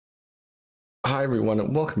Hi everyone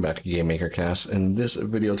and welcome back to GameMaker Cast. In this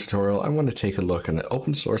video tutorial, I want to take a look at an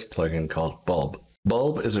open source plugin called Bulb.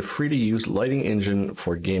 Bulb is a free to use lighting engine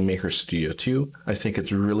for GameMaker Studio 2. I think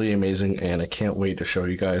it's really amazing and I can't wait to show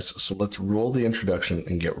you guys. So let's roll the introduction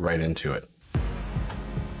and get right into it.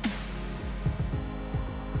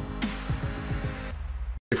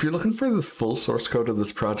 If you're looking for the full source code of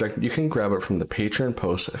this project, you can grab it from the Patreon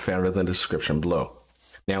post found in the description below.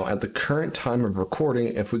 Now, at the current time of recording,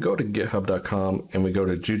 if we go to github.com and we go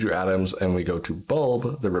to Juju Adams and we go to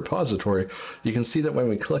Bulb, the repository, you can see that when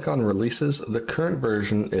we click on releases, the current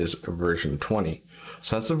version is version 20.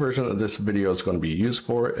 So that's the version that this video is going to be used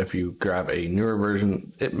for. If you grab a newer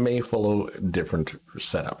version, it may follow different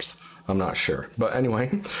setups. I'm not sure. But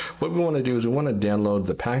anyway, what we want to do is we want to download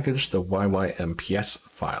the package, the YYMPS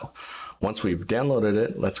file. Once we've downloaded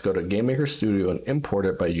it, let's go to GameMaker Studio and import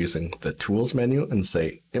it by using the Tools menu and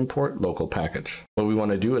say Import Local Package. What we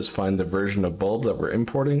want to do is find the version of Bulb that we're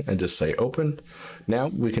importing and just say Open. Now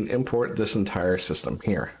we can import this entire system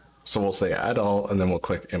here. So we'll say Add All and then we'll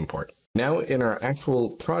click Import. Now in our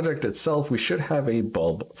actual project itself, we should have a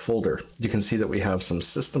Bulb folder. You can see that we have some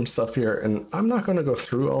system stuff here, and I'm not going to go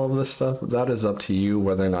through all of this stuff. That is up to you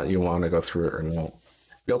whether or not you want to go through it or not.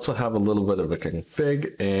 We also have a little bit of a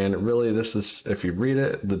config, and really this is, if you read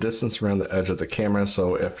it, the distance around the edge of the camera.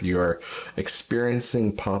 So if you're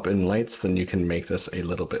experiencing pop-in lights, then you can make this a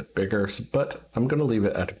little bit bigger, but I'm going to leave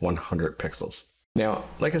it at 100 pixels. Now,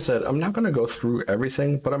 like I said, I'm not going to go through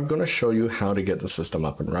everything, but I'm going to show you how to get the system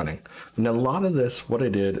up and running. And a lot of this, what I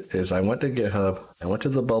did is I went to GitHub, I went to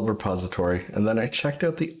the Bulb repository, and then I checked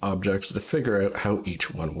out the objects to figure out how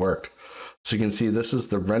each one worked. So you can see this is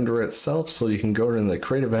the renderer itself, so you can go in the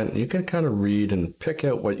create event and you can kind of read and pick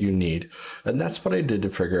out what you need. And that's what I did to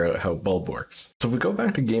figure out how Bulb works. So if we go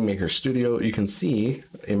back to GameMaker Studio, you can see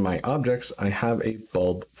in my objects, I have a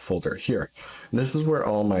Bulb folder here. And this is where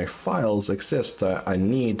all my files exist that I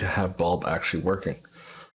need to have Bulb actually working.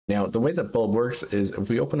 Now, the way that Bulb works is if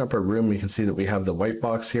we open up our room, you can see that we have the white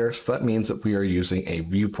box here. So that means that we are using a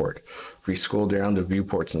viewport. If we scroll down to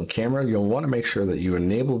viewports in the camera, you'll want to make sure that you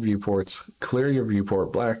enable viewports, clear your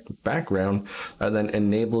viewport background, and then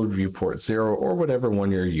enable viewport 0 or whatever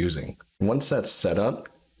one you're using. Once that's set up,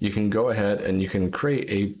 you can go ahead and you can create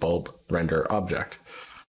a Bulb render object.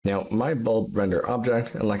 Now, my Bulb render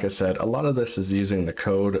object, and like I said, a lot of this is using the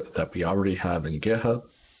code that we already have in GitHub.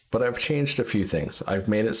 But I've changed a few things. I've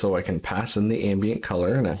made it so I can pass in the ambient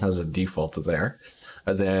color and it has a default there.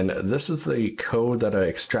 And then this is the code that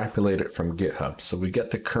I extrapolated from GitHub. So we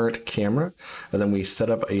get the current camera and then we set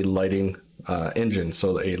up a lighting engine.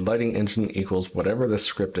 So a lighting engine equals whatever the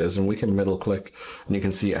script is, and we can middle click and you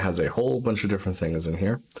can see it has a whole bunch of different things in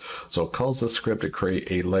here. So it calls the script to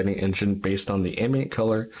create a lighting engine based on the ambient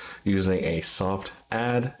color using a soft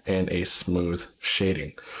add and a smooth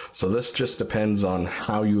shading. So this just depends on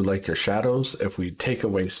how you like your shadows. If we take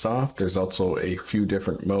away soft, there's also a few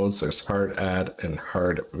different modes. There's hard add and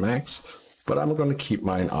hard max, but I'm going to keep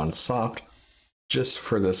mine on soft just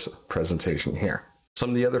for this presentation here. Some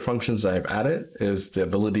of the other functions I've added is the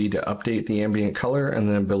ability to update the ambient color and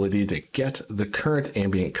the ability to get the current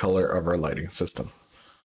ambient color of our lighting system.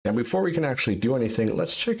 Now, before we can actually do anything,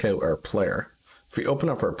 let's check out our player. If we open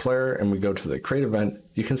up our player and we go to the create event,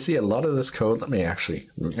 you can see a lot of this code. Let me actually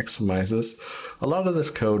maximize this. A lot of this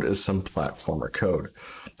code is some platformer code.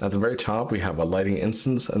 At the very top, we have a lighting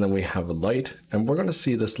instance and then we have a light, and we're going to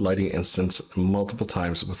see this lighting instance multiple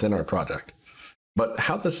times within our project. But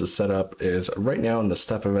how this is set up is right now in the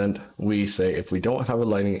step event, we say if we don't have a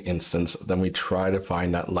lighting instance, then we try to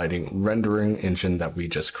find that lighting rendering engine that we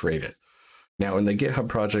just created. Now in the GitHub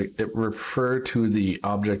project, it referred to the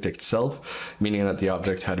object itself, meaning that the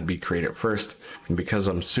object had to be created first. And because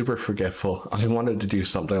I'm super forgetful, I wanted to do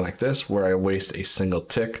something like this where I waste a single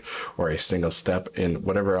tick or a single step in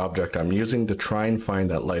whatever object I'm using to try and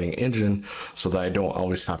find that lighting engine so that I don't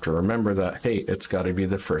always have to remember that, hey, it's got to be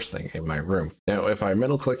the first thing in my room. Now, if I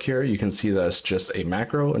middle click here, you can see that it's just a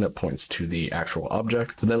macro and it points to the actual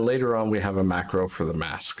object. And then later on, we have a macro for the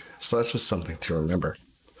mask. So that's just something to remember.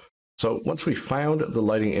 So once we found the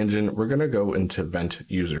lighting engine, we're going to go into event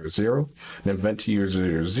user 0. And event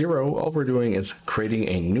user 0, all we're doing is creating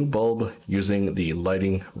a new bulb using the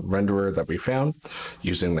lighting renderer that we found,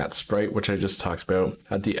 using that sprite, which I just talked about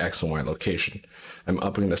at the X and Y location. I'm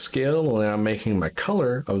upping the scale and I'm making my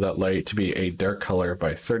color of that light to be a dark color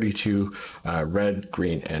by 32, red,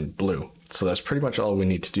 green, and blue. So that's pretty much all we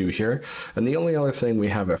need to do here. And the only other thing, we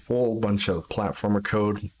have a whole bunch of platformer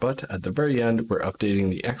code, but at the very end, we're updating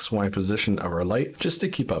the XY position of our light just to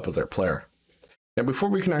keep up with our player. Now, before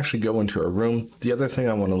we can actually go into our room, the other thing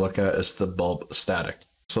I want to look at is the bulb static.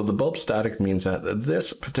 So the bulb static means that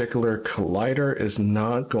this particular collider is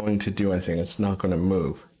not going to do anything. It's not going to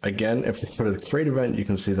move. Again, if we go to the create event, you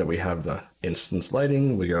can see that we have the instance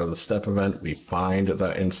lighting. We go to the step event, we find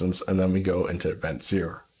that instance, and then we go into event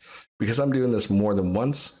 0. Because I'm doing this more than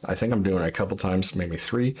once, I think I'm doing it a couple times, maybe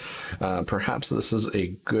 3, perhaps this is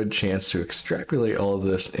a good chance to extrapolate all of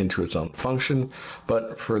this into its own function,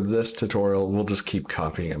 but for this tutorial, we'll just keep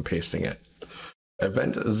copying and pasting it.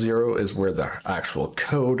 Event 0 is where the actual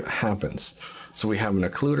code happens. So we have an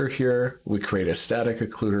occluder here, we create a static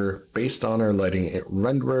occluder based on our lighting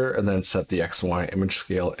renderer, and then set the X and Y image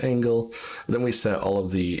scale angle. Then we set all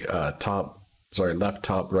of the left,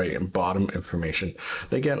 top, right, and bottom information.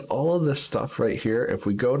 And again, all of this stuff right here, if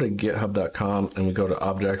we go to github.com and we go to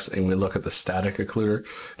objects and we look at the static occluder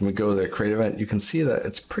and we go to the create event, you can see that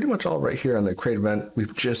it's pretty much all right here on the create event.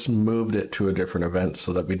 We've just moved it to a different event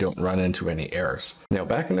so that we don't run into any errors. Now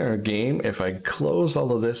back in our game, if I close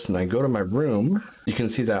all of this and I go to my room, you can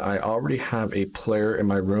see that I already have a player in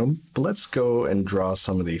my room. But let's go and draw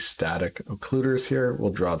some of these static occluders here.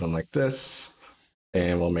 We'll draw them like this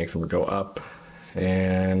and we'll make them go up.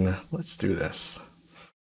 And let's do this.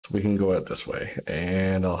 So we can go out this way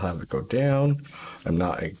and I'll have it go down. I'm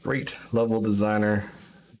not a great level designer,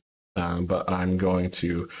 but I'm going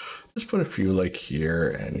to just put a few like here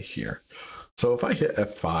and here. So if I hit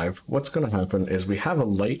F5, what's going to happen is we have a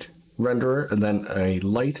light renderer and then a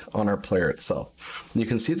light on our player itself. You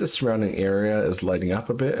can see the surrounding area is lighting up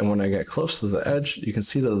a bit, and when I get close to the edge, you can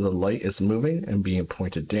see that the light is moving and being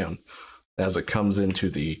pointed down as it comes into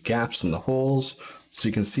the gaps and the holes. So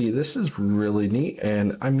you can see this is really neat,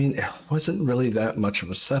 and I mean, it wasn't really that much of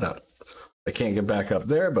a setup. I can't get back up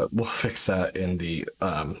there, but we'll fix that in the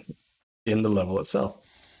level itself.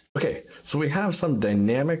 Okay, so we have some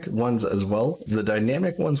dynamic ones as well. The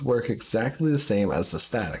dynamic ones work exactly the same as the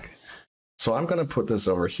static. So I'm going to put this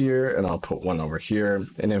over here and I'll put one over here.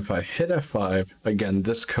 And if I hit F5, again,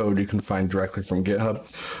 this code you can find directly from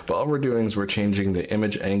GitHub. But all we're doing is we're changing the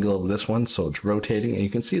image angle of this one. So it's rotating, and you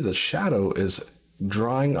can see the shadow is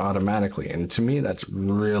drawing automatically. And to me, that's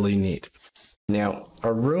really neat. Now,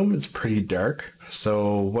 our room is pretty dark.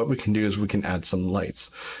 So what we can do is we can add some lights,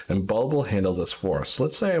 and Bulb will handle this for us.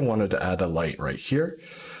 Let's say I wanted to add a light right here.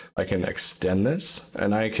 I can extend this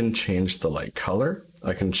and I can change the light color.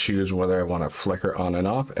 I can choose whether I want to flicker on and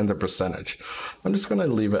off and the percentage. I'm just going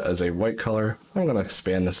to leave it as a white color. I'm going to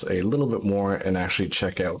expand this a little bit more and actually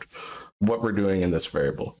check out what we're doing in this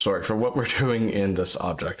variable. Sorry, for what we're doing in this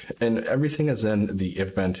object. And everything is in the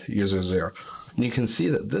event user 0. And you can see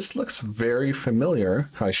that this looks very familiar,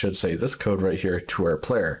 I should say, this code right here, to our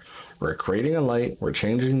player. We're creating a light, we're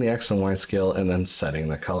changing the X and Y scale, and then setting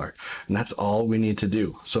the color. And that's all we need to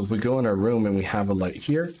do. So if we go in our room and we have a light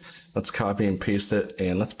here, let's copy and paste it,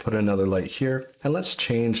 and let's put another light here. And let's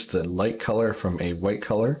change the light color from a white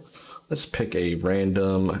color. Let's pick a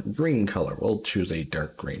random green color. We'll choose a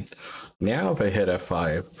dark green. Now if I hit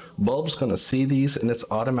F5, Bulb's going to see these and it's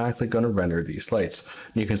automatically going to render these lights.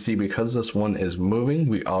 And you can see because this one is moving,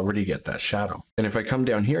 we already get that shadow. And if I come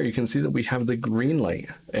down here, you can see that we have the green light.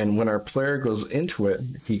 And when our player goes into it,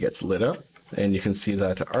 he gets lit up. And you can see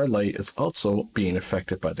that our light is also being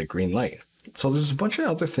affected by the green light. So there's a bunch of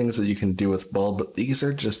other things that you can do with Bulb, but these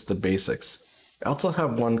are just the basics. I also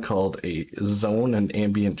have one called a zone and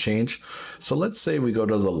ambient change. So let's say we go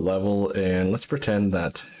to the level and let's pretend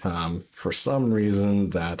that for some reason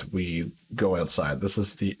that we go outside. This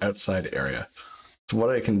is the outside area. So what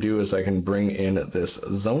I can do is I can bring in this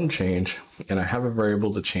zone change, and I have a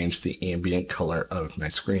variable to change the ambient color of my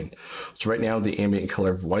screen. So right now the ambient color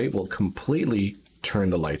of white will completely turn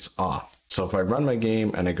the lights off. So if I run my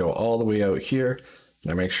game and I go all the way out here,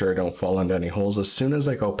 and I make sure I don't fall into any holes, as soon as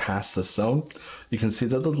I go past this zone, you can see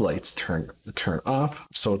that the lights turn off.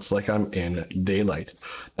 So it's like I'm in daylight.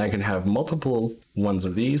 And I can have multiple ones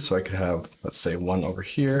of these. So I could have, let's say, one over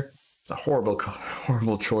here. It's a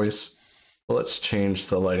horrible choice. Well, let's change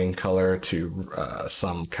the lighting color to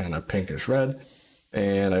some kind of pinkish red.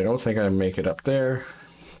 And I don't think I make it up there.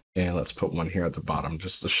 And let's put one here at the bottom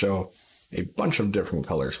just to show a bunch of different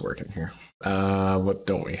colors working here. What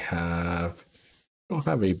don't we have? We don't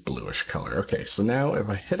have a bluish color. Okay, so now if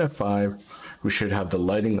I hit F5, we should have the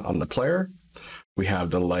lighting on the player. We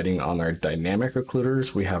have the lighting on our dynamic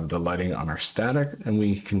occluders. We have the lighting on our static, and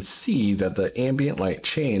we can see that the ambient light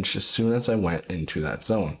changed as soon as I went into that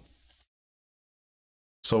zone.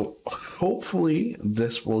 So hopefully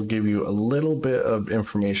this will give you a little bit of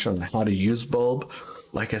information on how to use Bulb.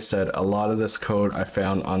 Like I said, a lot of this code I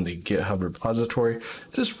found on the GitHub repository,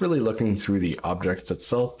 just really looking through the objects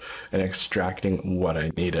itself and extracting what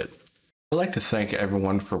I needed. I'd like to thank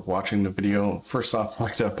everyone for watching the video. First off, I'd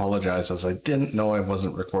like to apologize as I didn't know I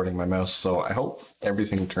wasn't recording my mouse, so I hope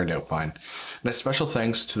everything turned out fine. And a special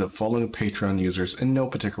thanks to the following Patreon users in no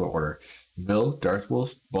particular order: Bill,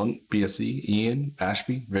 Darthwolf, Bunt, BSE, Ian,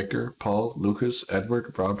 Ashby, Victor, Paul, Lucas,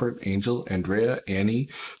 Edward, Robert, Angel, Andrea, Annie.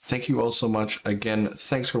 Thank you all so much. Again,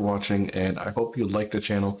 thanks for watching, and I hope you like the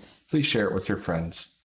channel. Please share it with your friends.